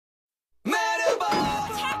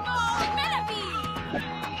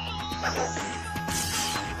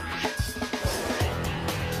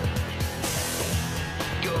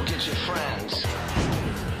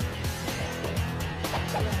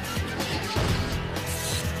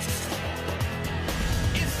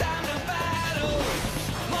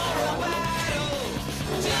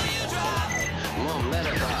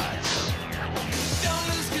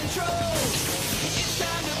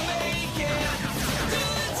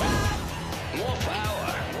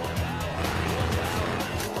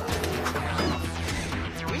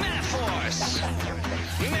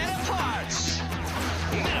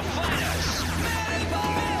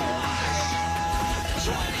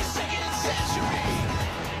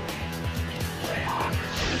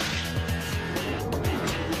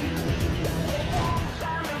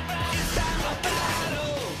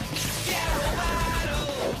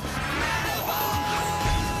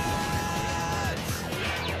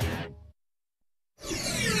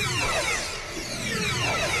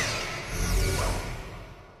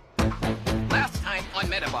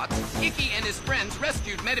Medabots, Icky and his friends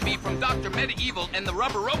rescued Medabee from Dr. Meda-Evil and the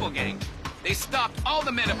Rubber Robo Gang. They stopped all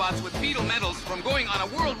the Medabots with beetle metals from going on a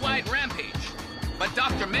worldwide rampage. But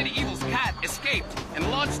Dr. Meda-Evil's cat escaped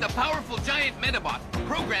and launched a powerful giant Medabot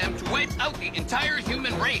programmed to wipe out the entire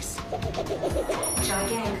human race.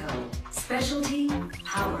 Giganco. Specialty,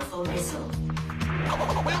 powerful missile.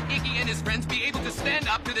 Will Icky and his friends be able to stand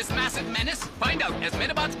up to this massive menace? Find out as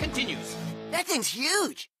Medabots continues. That thing's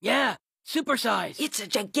huge. Yeah, supersize. It's a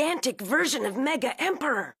gigantic version of Mega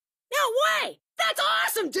Emperor. No way! That's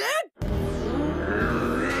awesome, dude!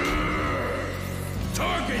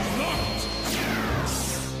 Target locked!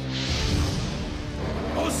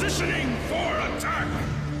 Positioning for attack!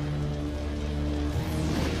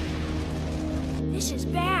 This is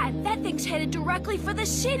bad. That thing's headed directly for the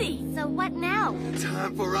city. So what now?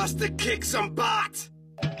 Time for us to kick some butt!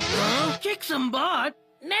 Huh? Kick some butt?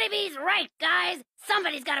 Medabee's right, guys.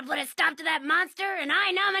 Somebody's got to put a stop to that monster, and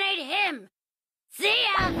I nominate him. See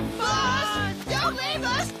ya! Boss! Don't leave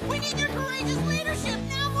us! We need your courageous leadership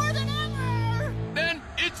now more than ever! Then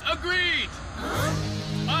it's agreed!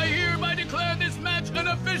 I hereby declare this match an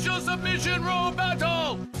official submission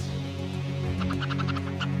Robattle!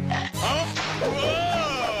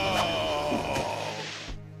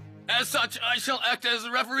 As such, I shall act as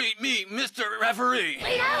the referee, me, Mr. Referee.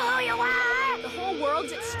 We know who you are! The whole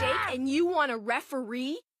world's at stake, and you want a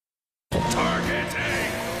referee?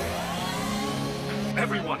 Targeting!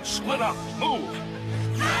 Everyone, split up, move!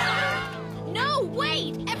 No,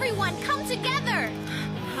 wait! Everyone, come together!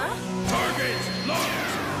 Target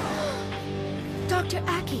locked! Dr.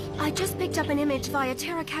 Aki, I just picked up an image via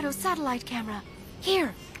Terracato satellite camera.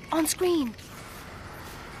 Here, on screen.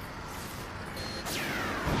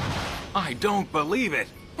 I don't believe it.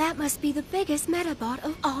 That must be the biggest Medabot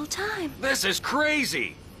of all time. This is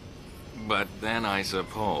crazy. But then I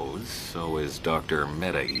suppose so is Dr.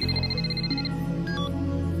 Meda-Evil.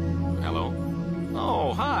 Hello?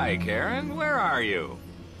 Oh, hi, Karen. Where are you?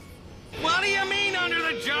 What do you mean under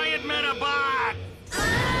the giant Medabot?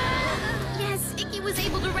 Yes, Icky was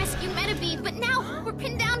able to rescue Medabee, but now we're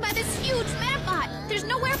pinned down by this huge Medabot. There's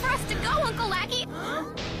nowhere for us to go, Uncle Lackey.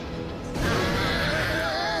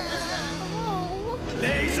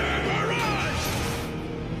 Laser barrage!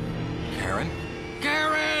 Karen?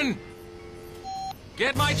 Karen!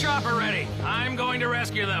 Get my chopper ready. I'm going to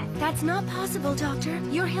rescue them. That's not possible, Doctor.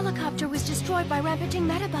 Your helicopter was destroyed by rampaging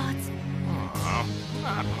Medabots. Oh,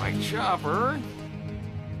 not my chopper.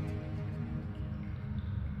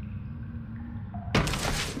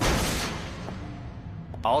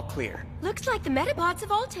 All clear. Looks like the Medabots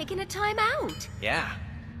have all taken a time out. Yeah.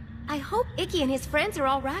 I hope Icky and his friends are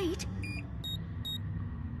all right.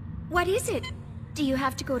 What is it? Do you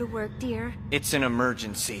have to go to work, dear? It's an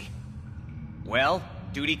emergency. Well,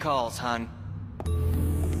 duty calls, hon.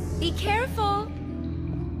 Be careful.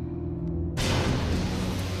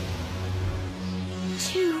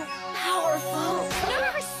 Too powerful.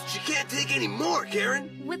 Nurse! She can't take any more,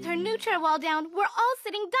 Karen. With her neutral wall down, we're all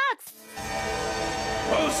sitting ducks.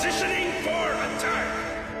 Positioning for attack!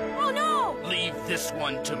 Oh, no! Leave this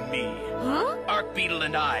one to me. Huh? Arcbeetle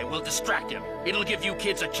and I will distract him. It'll give you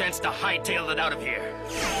kids a chance to hightail it out of here.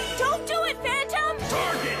 Don't do it, Phantom!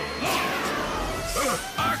 Target locked!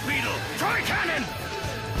 Arcbeetle, Tri-Cannon!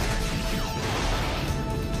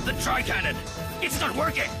 The Tri-Cannon! It's not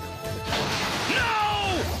working!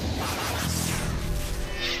 No!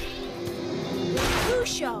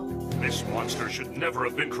 Crucio! This monster should never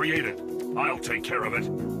have been created. I'll take care of it.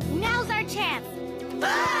 Now's our chance.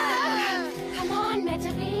 Come on,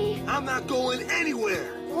 Medabee. I'm not going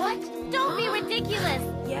anywhere. What? Don't be ridiculous.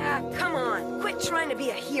 Yeah, come on. Quit trying to be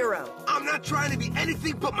a hero. I'm not trying to be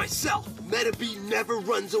anything but myself. Medabee never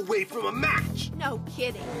runs away from a match. No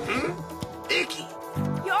kidding. Icky.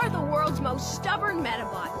 You're the world's most stubborn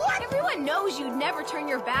Medabot. What? Everyone knows you'd never turn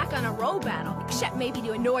your back on a Robattle, except maybe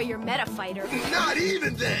to annoy your meta fighter. Not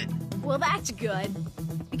even then. Well, that's good.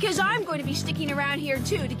 Because I'm going to be sticking around here,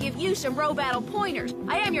 too, to give you some Robattle pointers.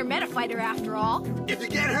 I am your meta fighter, after all. If you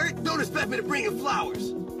get hurt, don't expect me to bring you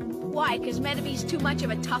flowers. Why, because Medabee's too much of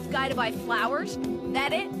a tough guy to buy flowers?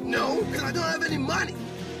 That it? No, because I don't have any money.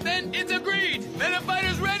 Then it's agreed! Meta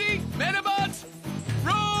fighters ready? Medabots,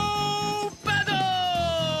 Robattle!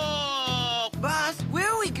 Boss, where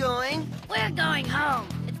are we going? We're going home.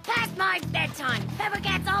 It's past my bedtime.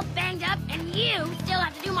 Peppercat's all banged up, and you still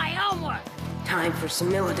have to do my homework. Time for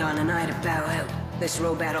Similodon and I to bow out. This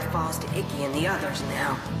Robattle falls to Icky and the others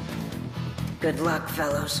now. Good luck,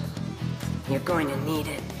 fellows. You're going to need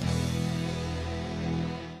it.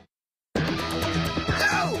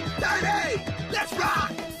 No! Dirty! Let's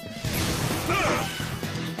rock!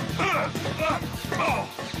 Oh!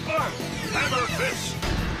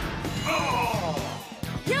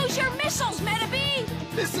 Use your missiles, Metabee!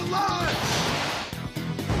 Missile launch!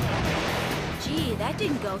 Gee, that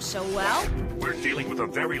didn't go so well. We're dealing with a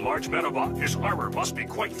very large Medabot. His armor must be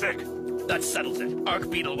quite thick. That settles it.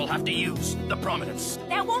 Archbeetle will have to use the Prominence.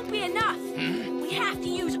 That won't be enough. We have to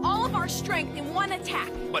use all of our strength in one attack.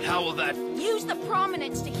 But how will that... Use the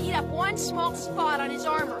Prominence to heat up one small spot on his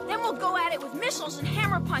armor. Then we'll go at it with missiles and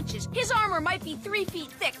hammer punches. His armor might be 3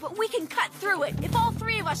 feet thick, but we can cut through it if all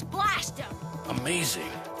 3 of us blast him.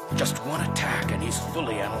 Amazing. Just one attack and he's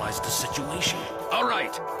fully analyzed the situation. All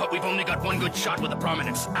right, but we've only got one good shot with the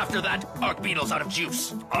Prominence. After that, Archbeetle's out of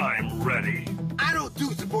juice. I'm ready. I don't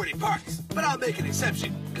do supporting parts, but I'll make an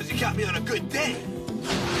exception, because you caught me on a good day.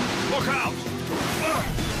 Look out!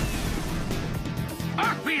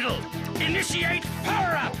 Archbeetle, initiate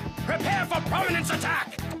power up. Prepare for Prominence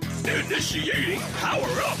attack. Initiating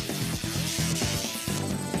power up.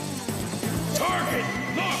 Target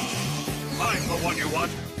locked. I'm the one you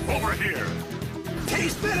want. Over here.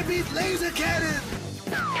 Taste Metabee's laser cannon!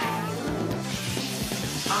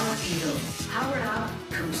 Power field powered up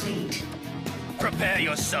complete. Prepare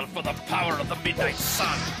yourself for the power of the midnight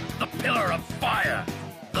sun, the pillar of fire,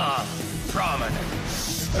 the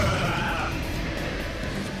Prominence.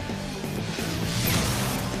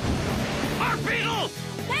 Archbeetle!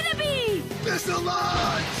 Metabee! Missile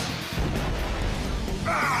launch!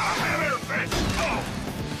 Hammer fist! Oh!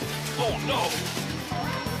 Oh no!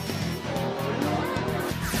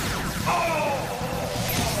 Oh!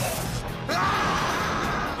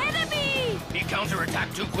 Metabee! He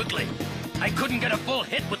counterattacked too quickly. I couldn't get a full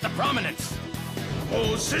hit with the Prominence.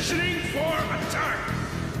 Positioning for attack!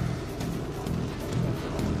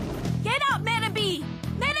 Get up, Metabee!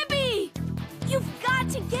 Metabee! You've got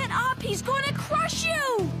to get up! He's gonna crush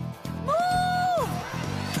you! Move!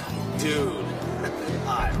 Dude,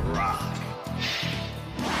 I rock.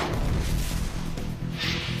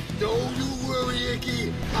 Don't you worry,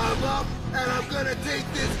 Icky. I'm up, and I'm gonna take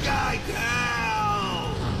this guy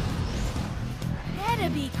down!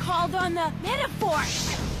 Metabee called on the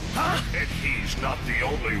Medaforce! Huh? And he's not the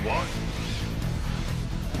only one.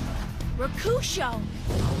 Rakusho!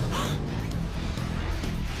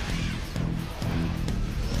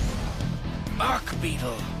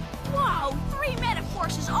 Archbeetle! Whoa! 3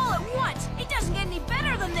 Medaforces all at once! It doesn't get any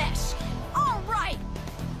better than this! All right!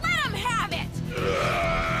 Let him have it!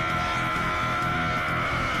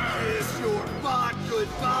 Kiss your bot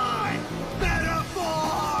goodbye,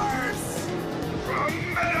 Medaforce! From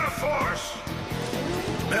Medaforce!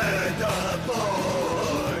 Medabots!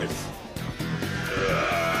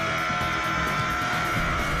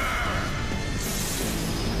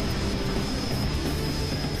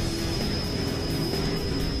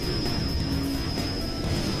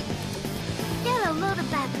 Get a load of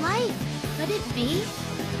that light. Could it be?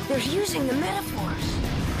 They're using the Medaforce.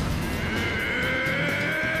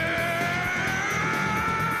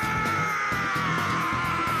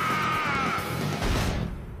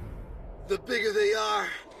 The bigger they are,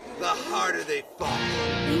 the harder they fall.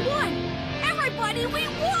 We won! Everybody, we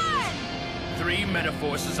won! 3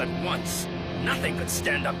 Medaforces at once. Nothing could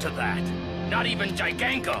stand up to that. Not even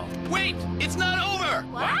Giganko. Wait! It's not over!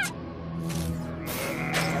 What?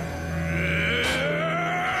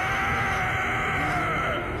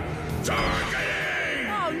 Targeting!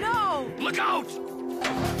 Oh no! Look out!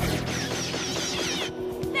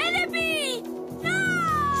 Metabee!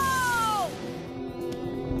 No!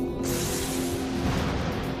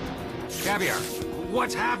 Caviar,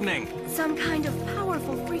 what's happening? Some kind of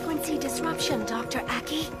powerful frequency disruption, Dr.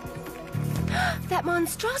 Aki. That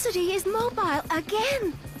monstrosity is mobile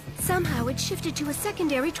again! Somehow it shifted to a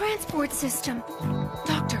secondary transport system.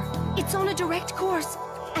 Doctor, it's on a direct course,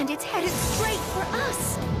 and it's headed straight for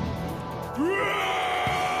us.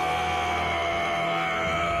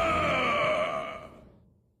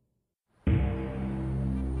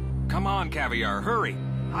 Come on, Caviar, hurry.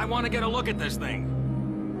 I want to get a look at this thing.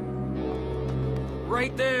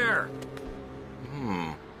 Right there.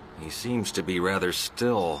 He seems to be rather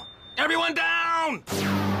still. Everyone down!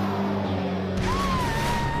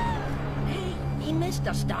 He missed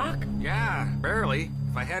us, Doc. Yeah, barely.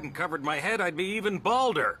 If I hadn't covered my head, I'd be even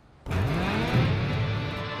balder.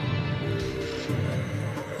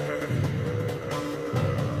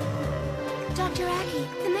 Dr. Aki,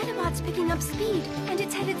 the Medabot's picking up speed, and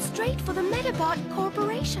it's headed straight for the Medabot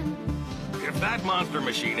Corporation. If that monster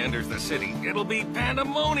machine enters the city, it'll be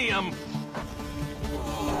pandemonium.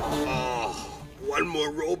 Oh, one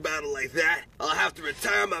more Robattle like that, I'll have to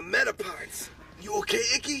retire my meta parts. You okay,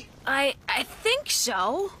 Icky? I think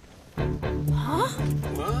so. Huh?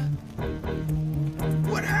 What?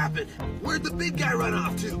 What happened? Where'd the big guy run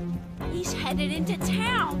off to? He's headed into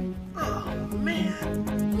town. Oh,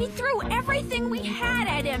 man. We threw everything we had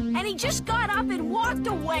at him, and he just got up and walked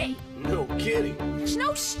away. No kidding. There's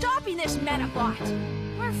no stopping this Medabot.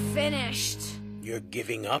 We're finished. You're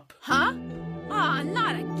giving up? Huh? Ah,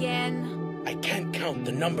 not again. I can't count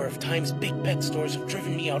the number of times big pet stores have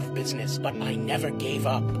driven me out of business, but I never gave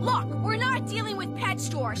up. Look, we're not dealing with pet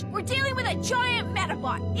stores. We're dealing with a giant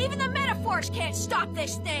Medabot. Even the Metaforce can't stop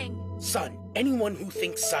this thing. Son, anyone who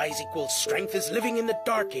thinks size equals strength is living in the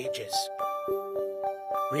Dark Ages.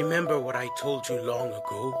 Remember what I told you long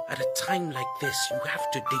ago? At a time like this, you have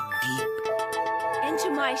to dig deep. Into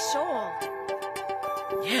my soul.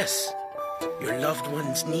 Yes. Your loved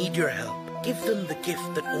ones need your help. Give them the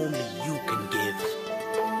gift that only you can give.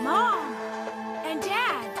 Mom and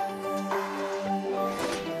Dad.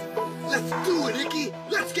 Let's do it, Icky.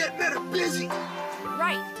 Let's get Meta busy.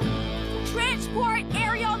 Right. Transport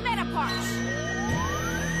aerial Metaparts.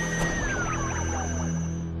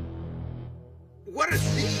 What are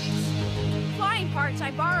these? Flying parts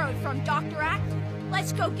I borrowed from Dr. Act.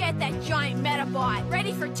 Let's go get that giant Medabot.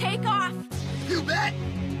 Ready for takeoff? You bet.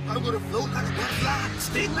 I'm gonna float like a butterfly,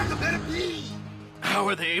 sting like a better bee. How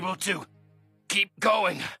are they able to keep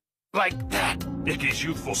going like that? Icky's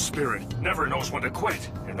youthful spirit never knows when to quit,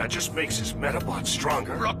 and that just makes his Medabot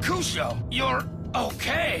stronger. Rakusho, you're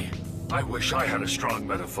okay. I wish I had a strong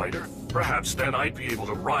metafighter. Perhaps then I'd be able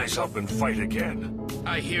to rise up and fight again.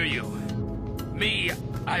 I hear you. Me,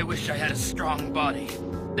 I wish I had a strong body.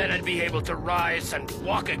 Then I'd be able to rise and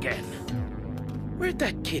walk again. Where'd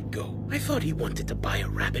that kid go? I thought he wanted to buy a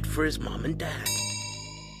rabbit for his mom and dad.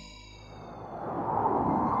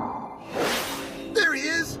 There he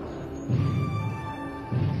is!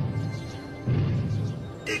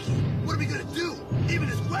 Icky, what are we gonna do? Even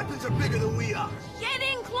his weapons are bigger than we are. Get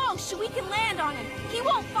in close so we can land on him. He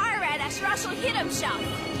won't fire at us or else he'll hit himself.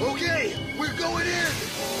 Okay, we're going in!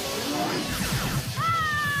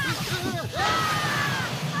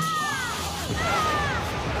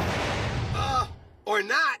 Or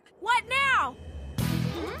not. What now?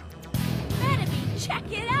 Metabee, check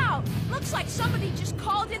it out. Looks like somebody just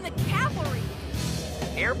called in the cavalry.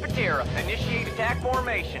 Air Patera, initiate attack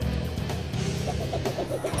formation.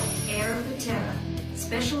 Air Patera.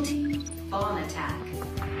 Specialty, Fawn Attack.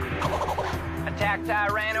 Attack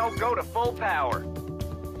Tyranno, go to full power.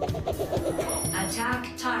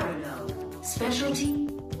 Attack Tyranno. Specialty,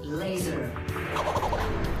 Laser.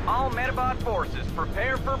 All Medabot forces,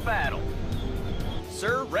 prepare for battle.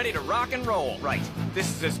 Sir, ready to rock and roll. Right. This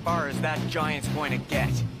is as far as that giant's going to get.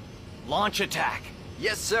 Launch attack.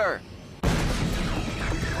 Yes, sir. They're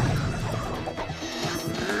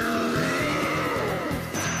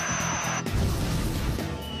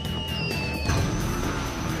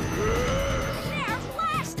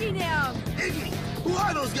blasting him! Iggy, who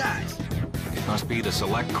are those guys? It must be the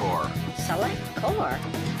Select Corps. Select Corps?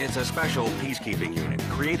 It's a special peacekeeping unit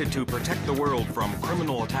created to protect the world from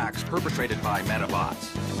criminal attacks perpetrated by Medabots.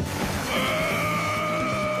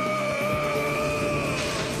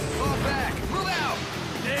 Fall back! Move out!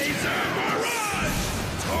 Laser barrage!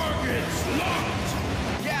 Targets locked!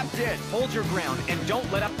 Captain, hold your ground and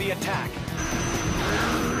don't let up the attack.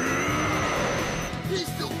 He's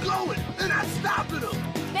still going! They're not stopping him!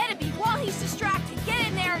 Metabee, while he's distracted, get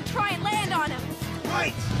in there and try and land on him.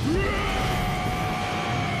 Right!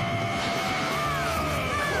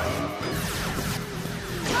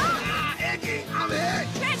 Iggy, I'm hit!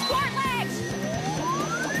 Transport legs!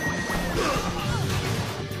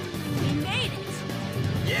 We made it.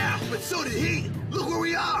 Yeah, but so did he. Look where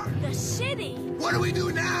we are. The city. What do we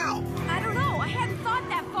do now? I don't know. I hadn't thought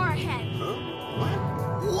that far ahead.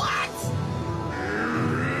 What?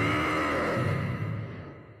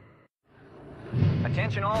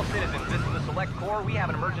 Attention all citizens, this is the Select Corps. We have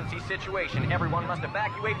an emergency situation. Everyone must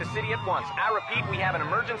evacuate the city at once. I repeat, we have an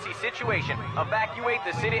emergency situation. Evacuate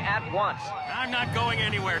the city at once. I'm not going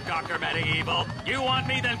anywhere, Dr. Medieval. You want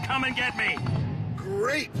me, then come and get me.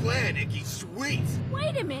 Great plan, Icky. Sweet.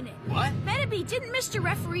 Wait a minute. What? Metabee, didn't Mr.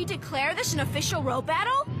 Referee declare this an official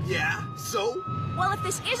Robattle? Yeah, so? Well, if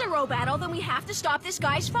this is a Robattle, then we have to stop this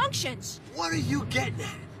guy's functions. What are you getting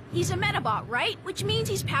at? He's a Medabot, right? Which means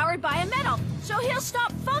he's powered by a metal, so he'll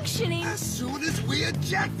stop functioning. As soon as we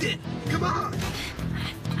eject it. Come on.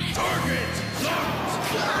 Target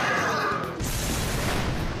locked!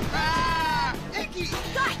 Ah! Icky!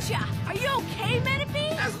 Gotcha! Are you okay,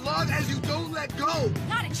 Metabee? As long as you don't let go.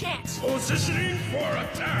 Not a chance. Positioning for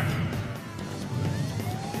attack!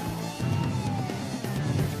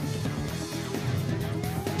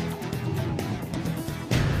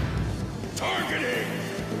 Targeting!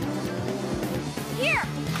 Here!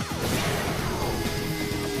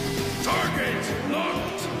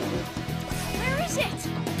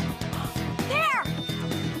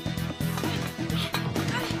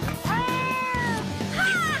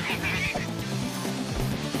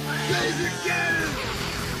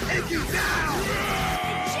 Icky down!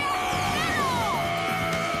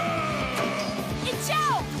 It's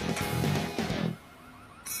out!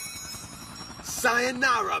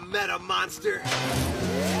 Sayonara, Meta Monster!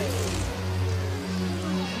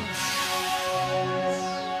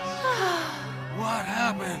 What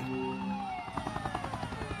happened?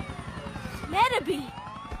 Medaby!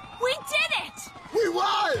 We did it! We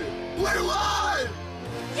won! We won!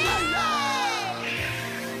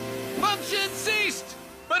 Function ceased!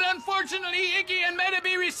 But unfortunately, Icky and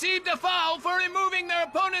Medaby received a foul for removing their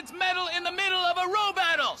opponent's medal in the middle of a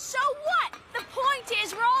Robattle. So what? The point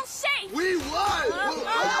is we're all safe! We won!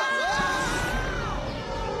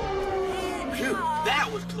 Phew, that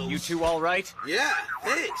was close. You two all right? Yeah,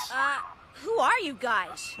 thanks. Who are you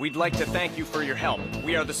guys? We'd like to thank you for your help.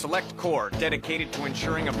 We are the Select Corps, dedicated to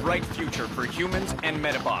ensuring a bright future for humans and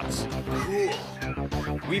Medabots.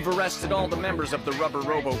 Cool. We've arrested all the members of the Rubber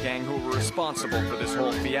Robo Gang who were responsible for this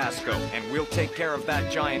whole fiasco, and we'll take care of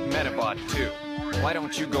that giant Medabot, too. Why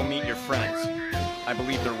don't you go meet your friends? I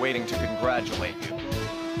believe they're waiting to congratulate you.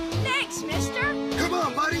 Thanks, mister! Come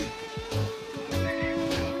on, buddy!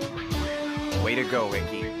 Way to go,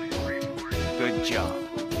 Icky. Good job.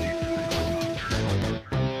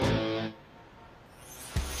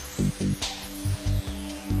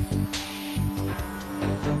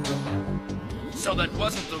 So that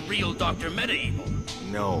wasn't the real Dr.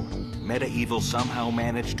 Medaevil? No. Medaevil somehow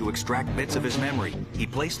managed to extract bits of his memory. He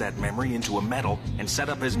placed that memory into a medal and set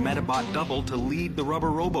up his Medabot double to lead the Rubber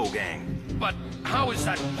Robo Gang. But how is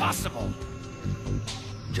that possible?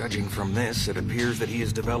 Judging from this, it appears that he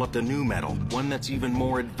has developed a new medal, one that's even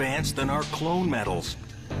more advanced than our clone medals.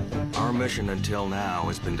 Our mission until now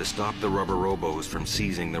has been to stop the Rubber Robos from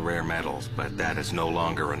seizing the rare medals, but that is no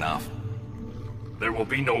longer enough. There will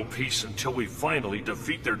be no peace until we finally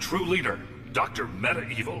defeat their true leader, Dr.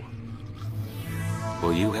 Medaevil.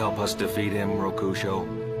 Will you help us defeat him, Rokusho?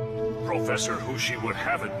 Professor Hushi would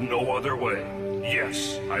have it no other way.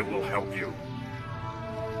 Yes, I will help you.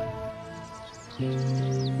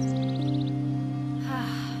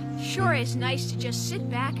 Sure is nice to just sit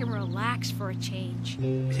back and relax for a change.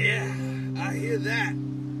 Yeah, I hear that.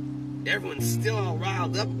 Everyone's still all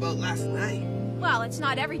riled up about last night. Well, it's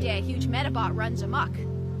not every day a huge Medabot runs amok.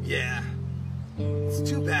 Yeah. It's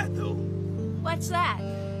too bad, though. What's that?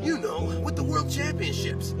 You know, with the World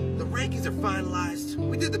Championships. The rankings are finalized.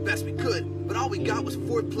 We did the best we could, but all we got was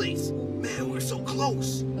 4th place. Man, we're so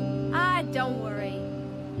close. Don't worry.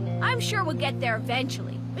 I'm sure we'll get there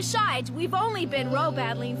eventually. Besides, we've only been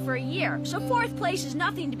row-battling for a year, so 4th place is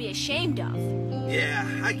nothing to be ashamed of. Yeah,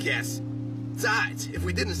 I guess. Besides, if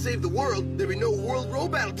we didn't save the world, there'd be no World Row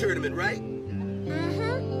Battle Tournament, right?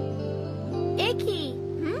 Mm-hmm. Icky.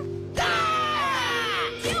 Ah!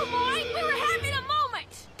 You mind? We were having a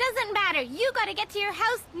moment! Doesn't matter. You gotta get to your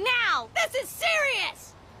house now. This is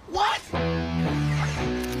serious! What?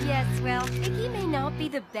 Yes, well, Icky may not be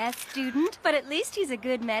the best student, but at least he's a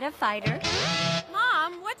good meta fighter.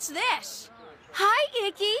 Mom, what's this? Hi,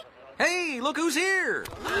 Icky! Hey, look who's here!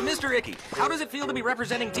 Mr. Icky, how does it feel to be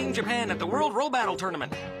representing Team Japan at the World Robattle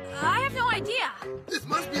Tournament? I have no idea. This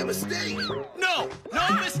must be a mistake. No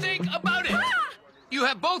mistake about it. You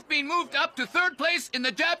have both been moved up to 3rd place in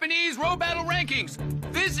the Japanese Robattle rankings.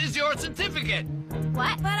 This is your certificate.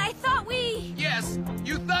 What? But I thought we... Yes,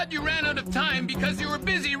 you thought you ran out of time because you were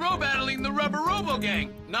busy row-battling the Rubber Robo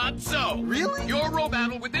Gang. Not so. Really? Your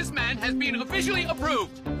row-battle with this man has been officially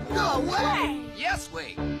approved. No way! Yes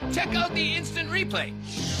way. Check out the instant replay.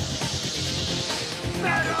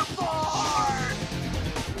 Metaphor!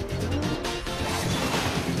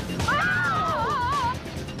 Ah!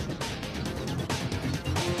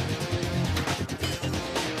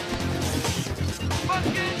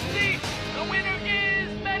 Fucking seat! The winner is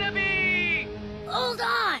Medaby! Hold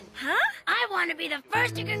on. Huh? I want to be the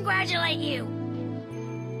first to congratulate you.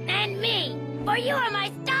 And me, for you are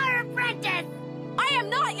my star apprentice. I am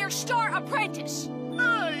not your star apprentice.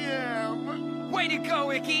 I am. Way to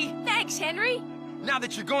go, Icky. Thanks, Henry. Now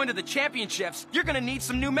that you're going to the championships, you're gonna need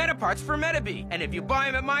some new meta parts for Medaby. And if you buy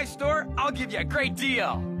them at my store, I'll give you a great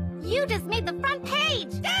deal. You just made the front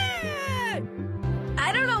page. Dad!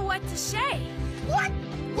 I don't know what to say. What?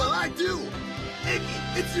 Well, I do. Icky,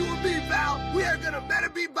 it's you and me, pal. We are gonna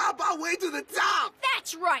Medaby bop our way to the top.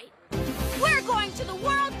 That's right. We're going to the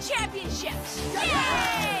World Championships.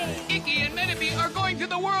 Yay! Icky and Medaby are going to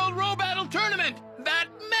the World Row Battle Tournament. That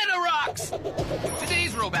meta rocks!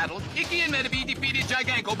 Today's row battle, Icky and Medaby defeated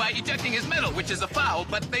Giganko by ejecting his medal, which is a foul,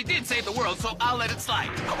 but they did save the world, so I'll let it slide.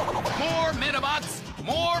 More Medabots,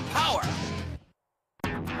 more power!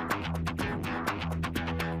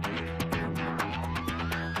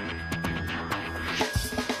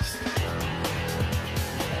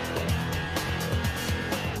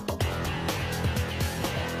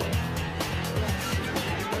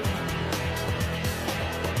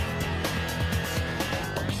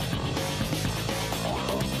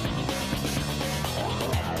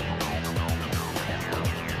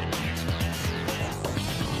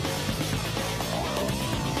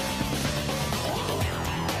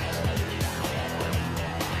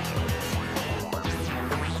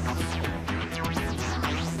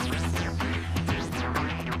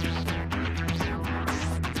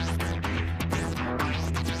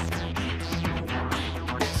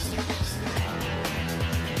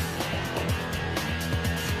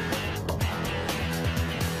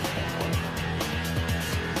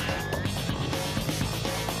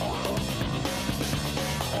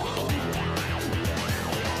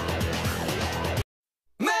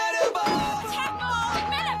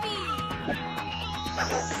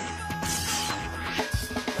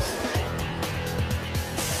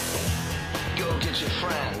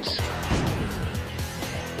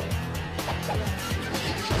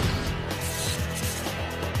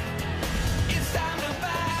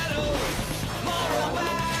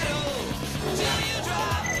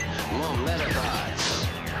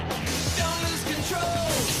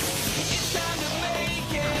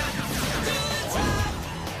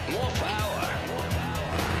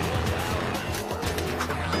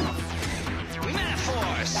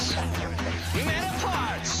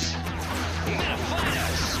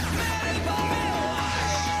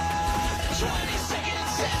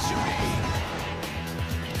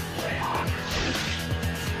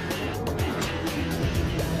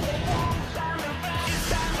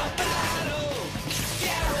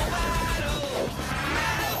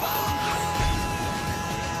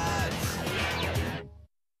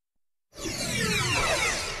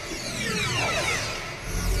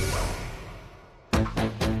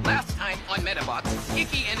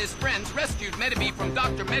 Icky and his friends rescued Medabots from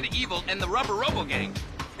Dr. Medieval and the Rubber Robo Gang.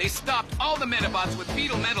 They stopped all the Medabots with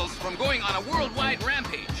fetal metals from going on a worldwide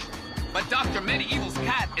rampage. But Dr. Medieval's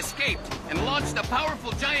cat escaped and launched a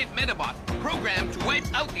powerful giant Medabot programmed to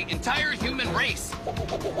wipe out the entire human race.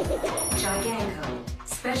 Giganco.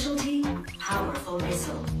 Specialty, powerful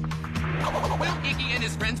missile. Will Icky and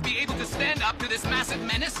his friends be able to stand up to this massive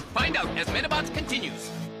menace? Find out as Medabots continues.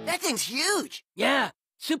 That thing's huge. Yeah,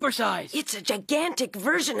 supersized. It's a gigantic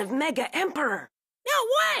version of Mega Emperor. No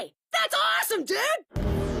way! That's awesome, dude!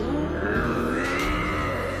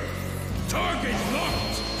 Target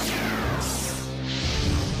locked!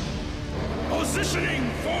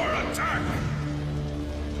 Positioning for attack!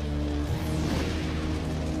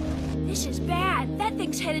 This is bad. That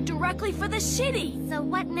thing's headed directly for the city. So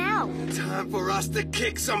what now? Time for us to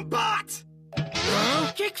kick some butt!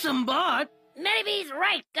 Huh? Kick some butt? Medabots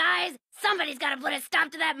right, guys. Somebody's got to put a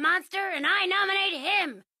stop to that monster, and I nominate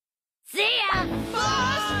him. See ya!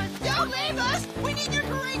 Boss! Don't leave us! We need your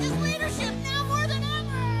courageous leadership now more than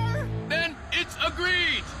ever! Then it's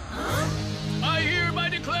agreed! I hereby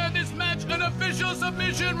declare this match an official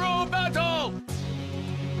submission row battle!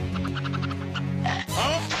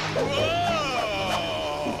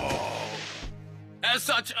 As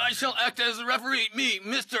such, I shall act as the referee, me,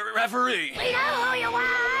 Mr. Referee. We know who you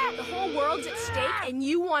are! The whole world's at stake, and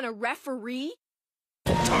you want a referee?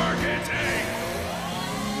 Targeting!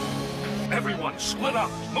 Everyone split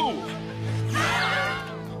up, move!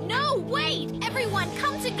 No, wait! Everyone,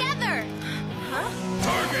 come together!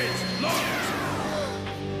 Target locked!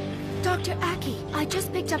 Dr. Aki, I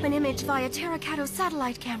just picked up an image via Terracato's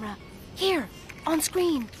satellite camera. Here, on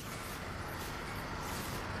screen.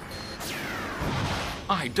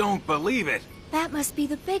 I don't believe it. That must be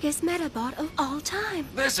the biggest Medabot of all time.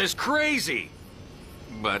 This is crazy.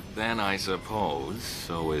 But then I suppose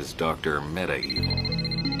so is Dr. Medieval.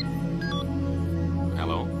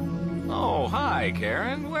 Hello? Oh, hi,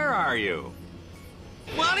 Karen. Where are you?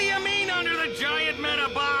 What do you mean under the giant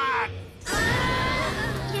Medabot?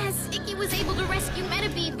 Yes, Icky was able to rescue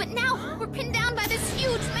Medabots, but now we're pinned down by this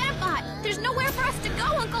huge Medabot. There's nowhere for us to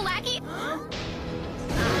go, Uncle Lackey.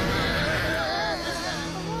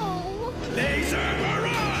 Laser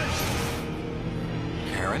barrage!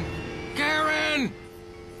 Karen? Karen!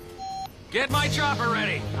 Get my chopper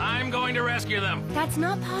ready. I'm going to rescue them. That's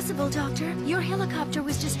not possible, Doctor. Your helicopter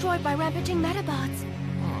was destroyed by rampaging Medabots.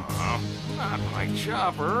 Oh, not my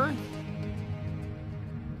chopper.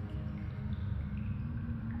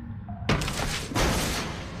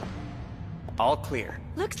 All clear.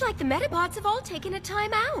 Looks like the Medabots have all taken a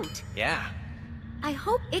time out. Yeah. I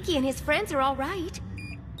hope Icky and his friends are all right.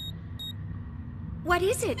 What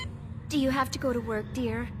is it? Do you have to go to work,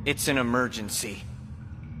 dear? It's an emergency.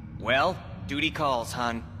 Well, duty calls,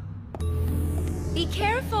 hon. Be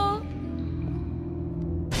careful.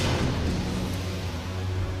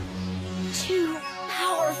 Too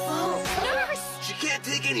powerful. Nurse! She can't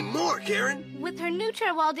take any more, Karen. With her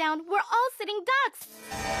neutral wall down, we're all sitting ducks.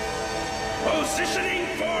 Positioning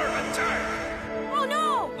for attack! Oh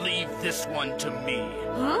no! Leave this one to me.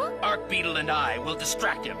 Huh? Archbeetle and I will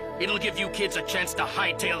distract him. It'll give you kids a chance to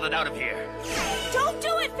hightail it out of here. Don't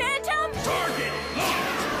do it, Phantom! Target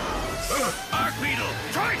locked! Archbeetle,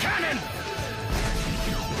 tri-cannon!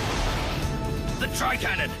 The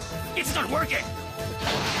tri-cannon! It's not working!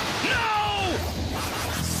 No!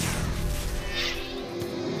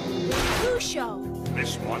 Crucio!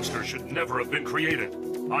 This monster should never have been created.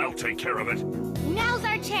 I'll take care of it. Now's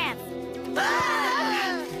our chance.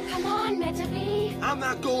 Come on, Medabots. I'm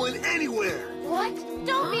not going anywhere. What?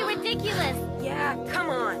 Don't be ridiculous. Yeah, come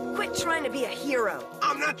on. Quit trying to be a hero.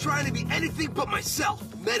 I'm not trying to be anything but myself.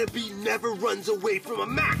 Medabot never runs away from a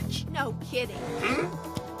match. No kidding.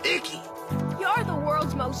 Icky. You're the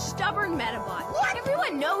world's most stubborn Medabot. What?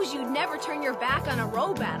 Everyone knows you'd never turn your back on a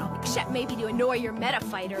Robattle, except maybe to annoy your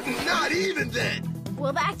meta-fighter. Not even then.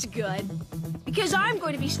 Well, that's good. Because I'm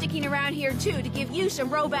going to be sticking around here, too, to give you some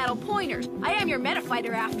Robattle pointers. I am your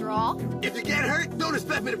meta-fighter, after all. If you get hurt, don't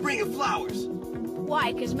expect me to bring you flowers.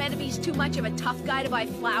 Why, because Medabot's too much of a tough guy to buy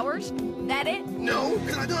flowers? That it? No,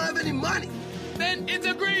 because I don't have any money. Then it's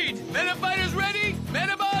agreed. Meta-fighters ready?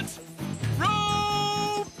 Medabots,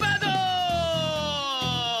 row battle!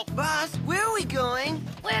 Boss, where are we going?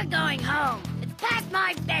 We're going home. It's past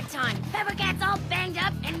my bedtime. Peppercat's all banged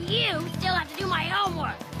up, and you still have to do my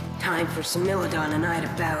homework. Time for some Medabots and I to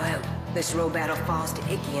bow out. This Robattle falls to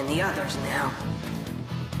Icky and the others now.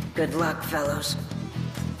 Good luck, fellows.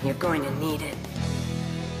 You're going to need it.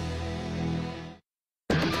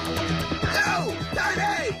 Yo!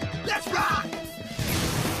 Hey! Let's rock!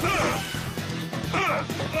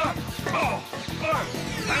 Oh!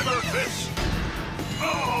 Hammer fist!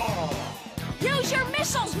 Oh! Use your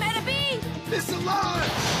missiles, Metabee! Missile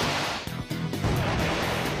launch!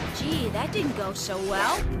 Gee, that didn't go so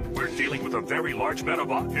well. We're dealing with a very large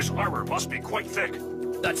Medabot. His armor must be quite thick.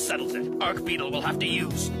 That settles it. Arc Beetle will have to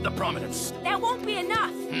use the Prominence. That won't be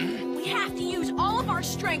enough. We have to use all of our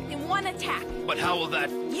strength in one attack. But how will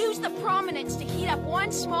that... Use the Prominence to heat up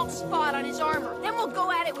one small spot on his armor. Then we'll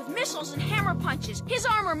go at it with missiles and hammer punches. His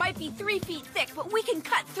armor might be 3 feet thick, but we can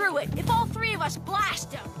cut through it if all 3 of us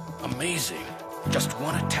blast him. Amazing. Just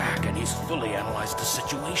one attack and he's fully analyzed the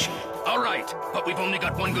situation. All right, but we've only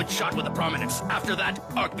got one good shot with the Prominence. After that,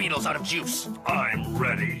 Arc Beetle's out of juice. I'm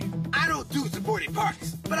ready. I don't do supporting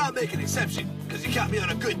parts, but I'll make an exception, because you caught me on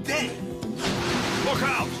a good day. Look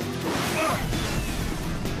out!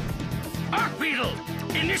 Arc Beetle,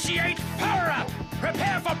 initiate power up.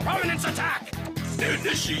 Prepare for Prominence attack.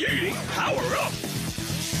 Initiating power up!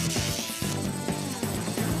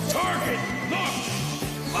 Target locked!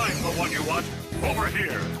 I'm the one you want. Over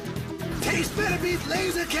here. Taste Metabee's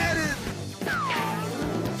laser cannon!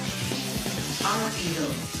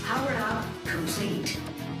 Ordeal powered up complete.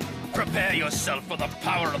 Prepare yourself for the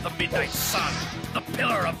power of the Midnight Sun, the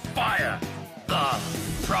Pillar of Fire, the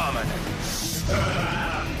Prominence.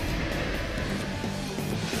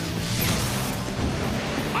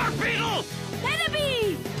 Arc Beetle!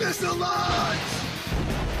 Metabee! Missile launch!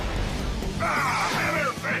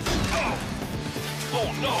 Hammer fist! Oh!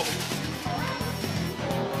 Oh no!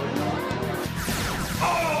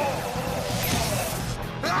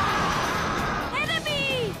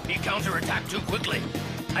 Metabee! He counterattacked too quickly.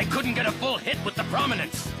 I couldn't get a full hit with the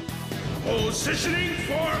Prominence. Positioning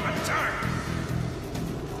for attack!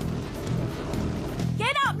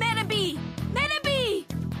 Get up, Metabee! Metabee!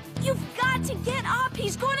 You've got to get up!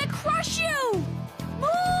 He's gonna crush you!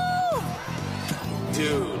 Move!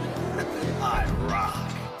 Dude, I rock.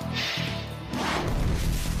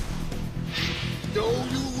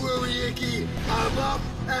 Don't you worry, Icky. I'm up,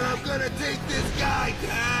 and I'm gonna take this guy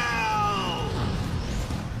down!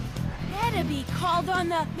 Metabee called on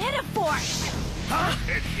the Medaforce! Huh?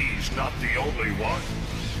 And he's not the only one.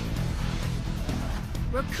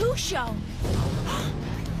 Rakusho!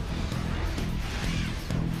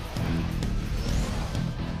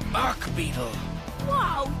 Arc Beetle!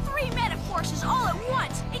 Whoa! 3 Medaforces all at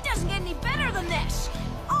once! It doesn't get any better than this!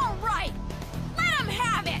 All right! Let him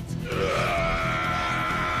have it!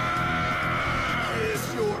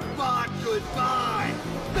 Kiss your bot goodbye,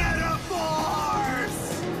 Medaforce!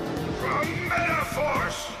 From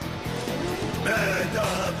Medaforce!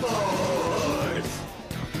 Medabots!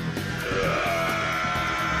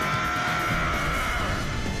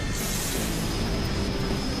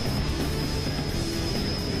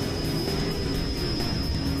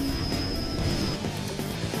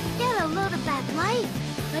 Get a load of that light.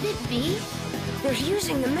 Could it be? They're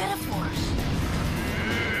using the Medaforce.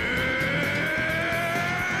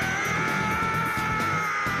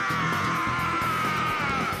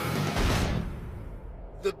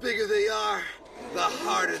 The bigger they are, the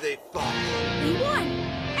harder they fall. We won!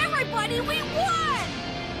 Everybody, we won!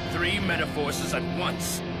 3 Medaforces at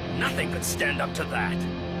once. Nothing could stand up to that.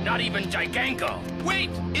 Not even Giganko.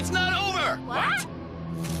 Wait! It's not over! What?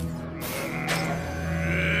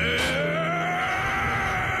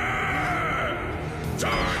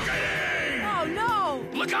 Targeting! Oh no!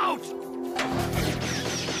 Look out!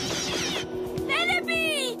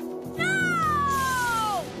 Metabee!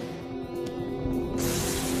 No!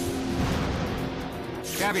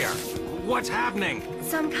 Caviar, what's happening?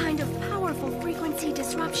 Some kind of powerful frequency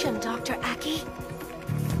disruption, Dr. Aki.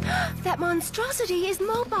 That monstrosity is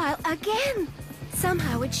mobile again!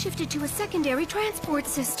 Somehow it shifted to a secondary transport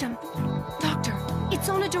system. Doctor, it's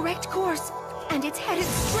on a direct course, and it's headed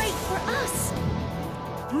straight for us.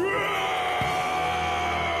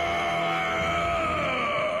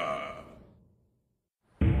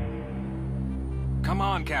 Come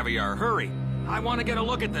on, Caviar, hurry. I want to get a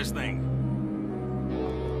look at this thing.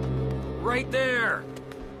 Right there.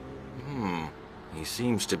 He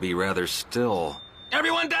seems to be rather still.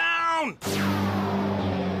 Everyone down!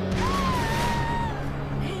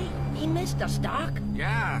 He missed us, Doc.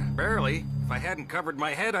 Yeah, barely. If I hadn't covered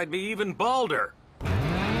my head, I'd be even balder.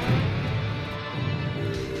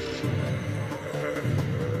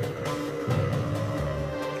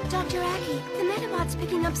 Dr. Aki, the Medabot's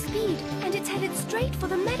picking up speed, and it's headed straight for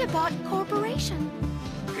the Medabot Corporation.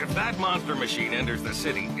 If that monster machine enters the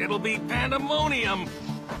city, it'll be pandemonium.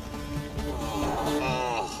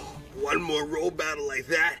 Oh, one more Robattle like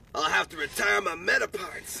that, I'll have to retire my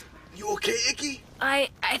Medaparts. You okay, Icky? I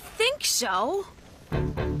think so.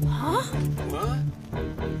 Huh? What?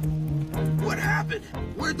 What happened? happened?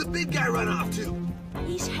 Where'd the big guy run off to?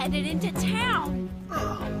 He's headed into town.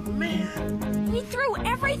 Oh, man. We threw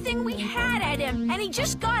everything we had at him, and he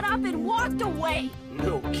just got up and walked away.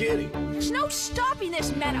 No kidding. There's no stopping this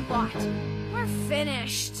Medabot. We're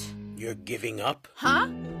finished. You're giving up? Huh?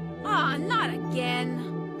 Ah, not again.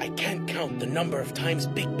 I can't count the number of times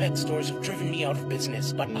big pet stores have driven me out of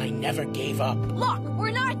business, but I never gave up. Look, we're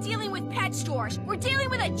not dealing with pet stores. We're dealing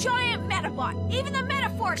with a giant Medabot. Even the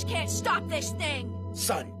Metaforce can't stop this thing.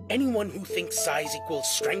 Son, anyone who thinks size equals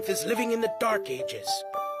strength is living in the Dark Ages.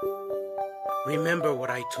 Remember what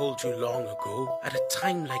I told you long ago? At a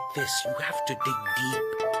time like this, you have to dig deep.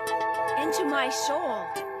 Into my soul.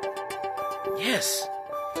 Yes.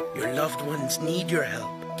 Your loved ones need your help.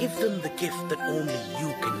 Give them the gift that only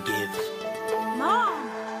you can give. Mom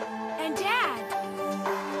and Dad.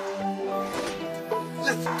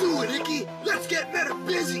 Let's do it, Icky. Let's get Meta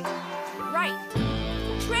busy. Right.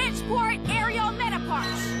 Transport aerial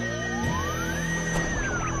Medaparts.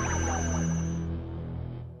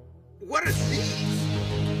 What are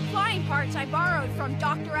these? Flying parts I borrowed from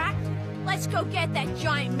Dr. Act. Let's go get that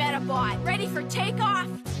giant Medabot. Ready for takeoff?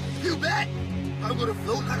 You bet. I'm gonna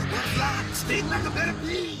float like a butterfly, sting like a better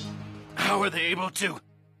bee. How are they able to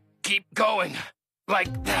keep going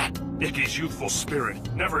like that? Icky's youthful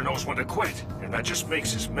spirit never knows when to quit, and that just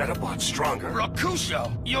makes his Medabot stronger.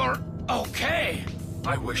 Rakusho, you're okay.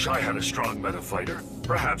 I wish I had a strong meta fighter.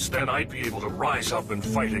 Perhaps then I'd be able to rise up and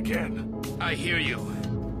fight again. I hear you.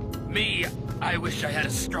 Me, I wish I had a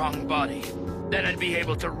strong body. Then I'd be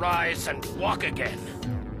able to rise and walk again.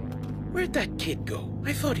 Where'd that kid go?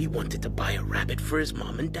 I thought he wanted to buy a rabbit for his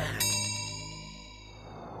mom and dad.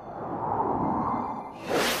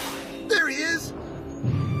 There he is!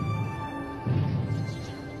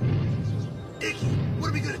 Icky, what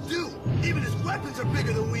are we gonna do? Even his weapons are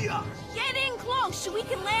bigger than we are. Get in close so we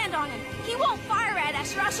can land on him. He won't fire at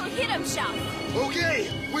us or else he'll hit himself.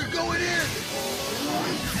 Okay, we're going in!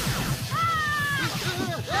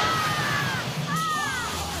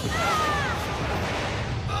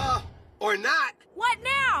 Or not. What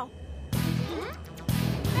now?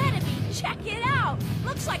 Medaby, check it out.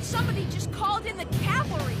 Looks like somebody just called in the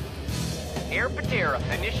cavalry. Air Patera,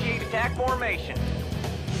 initiate attack formation.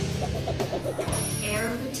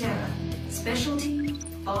 Air Patera. Specialty,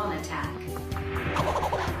 on attack.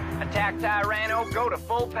 Attack Tyranno, go to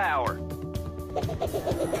full power.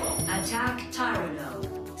 Attack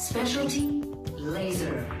Tyranno. Specialty,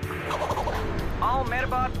 laser. All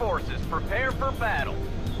Medabot forces, prepare for battle.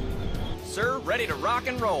 Sir, ready to rock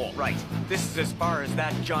and roll. Right. This is as far as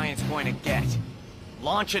that giant's going to get.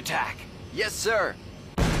 Launch attack. Yes, sir.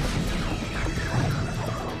 They're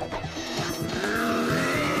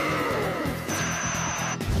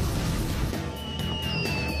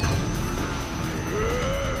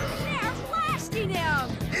blasting him!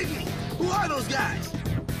 Iggy, who are those guys?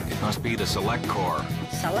 Must be the Select Corps.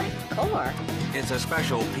 Select Corps? It's a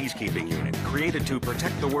special peacekeeping unit created to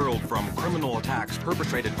protect the world from criminal attacks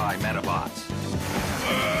perpetrated by Medabots.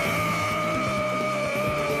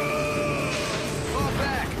 Fall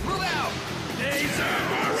back! Move out! Laser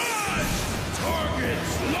barrage!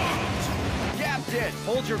 Targets locked! Gapped it!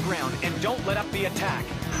 Hold your ground and don't let up the attack.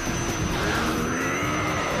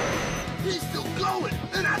 He's still going!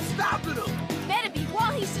 They're not stopping him! Medaby,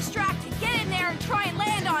 while he's distracted, get in there and try and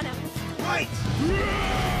land on him. Right!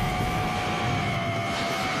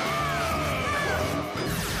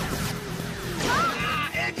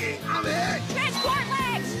 Icky, I'm hit! Transport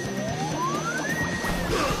legs!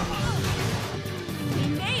 We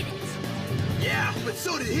made it. Yeah, but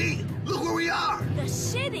so did he! Look where we are! The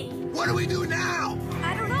city. What do we do now?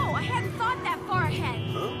 I don't know. I hadn't thought that far ahead.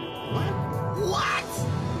 Huh? What?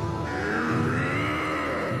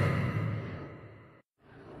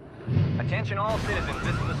 Attention all citizens,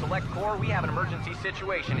 this is the Select Corps. We have an emergency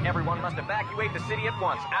situation. Everyone must evacuate the city at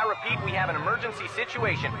once. I repeat, we have an emergency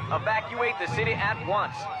situation. Evacuate the city at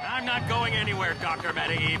once. I'm not going anywhere, Dr.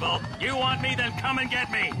 Medieval. You want me, then come and get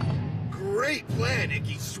me. Great plan,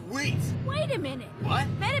 Icky. Sweet. Wait a minute. What?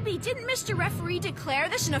 Medaby, didn't Mr. Referee declare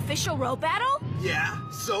this an official Robattle? Yeah,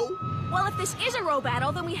 so? Well, if this is a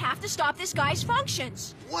Robattle, then we have to stop this guy's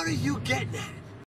functions. What are you getting at?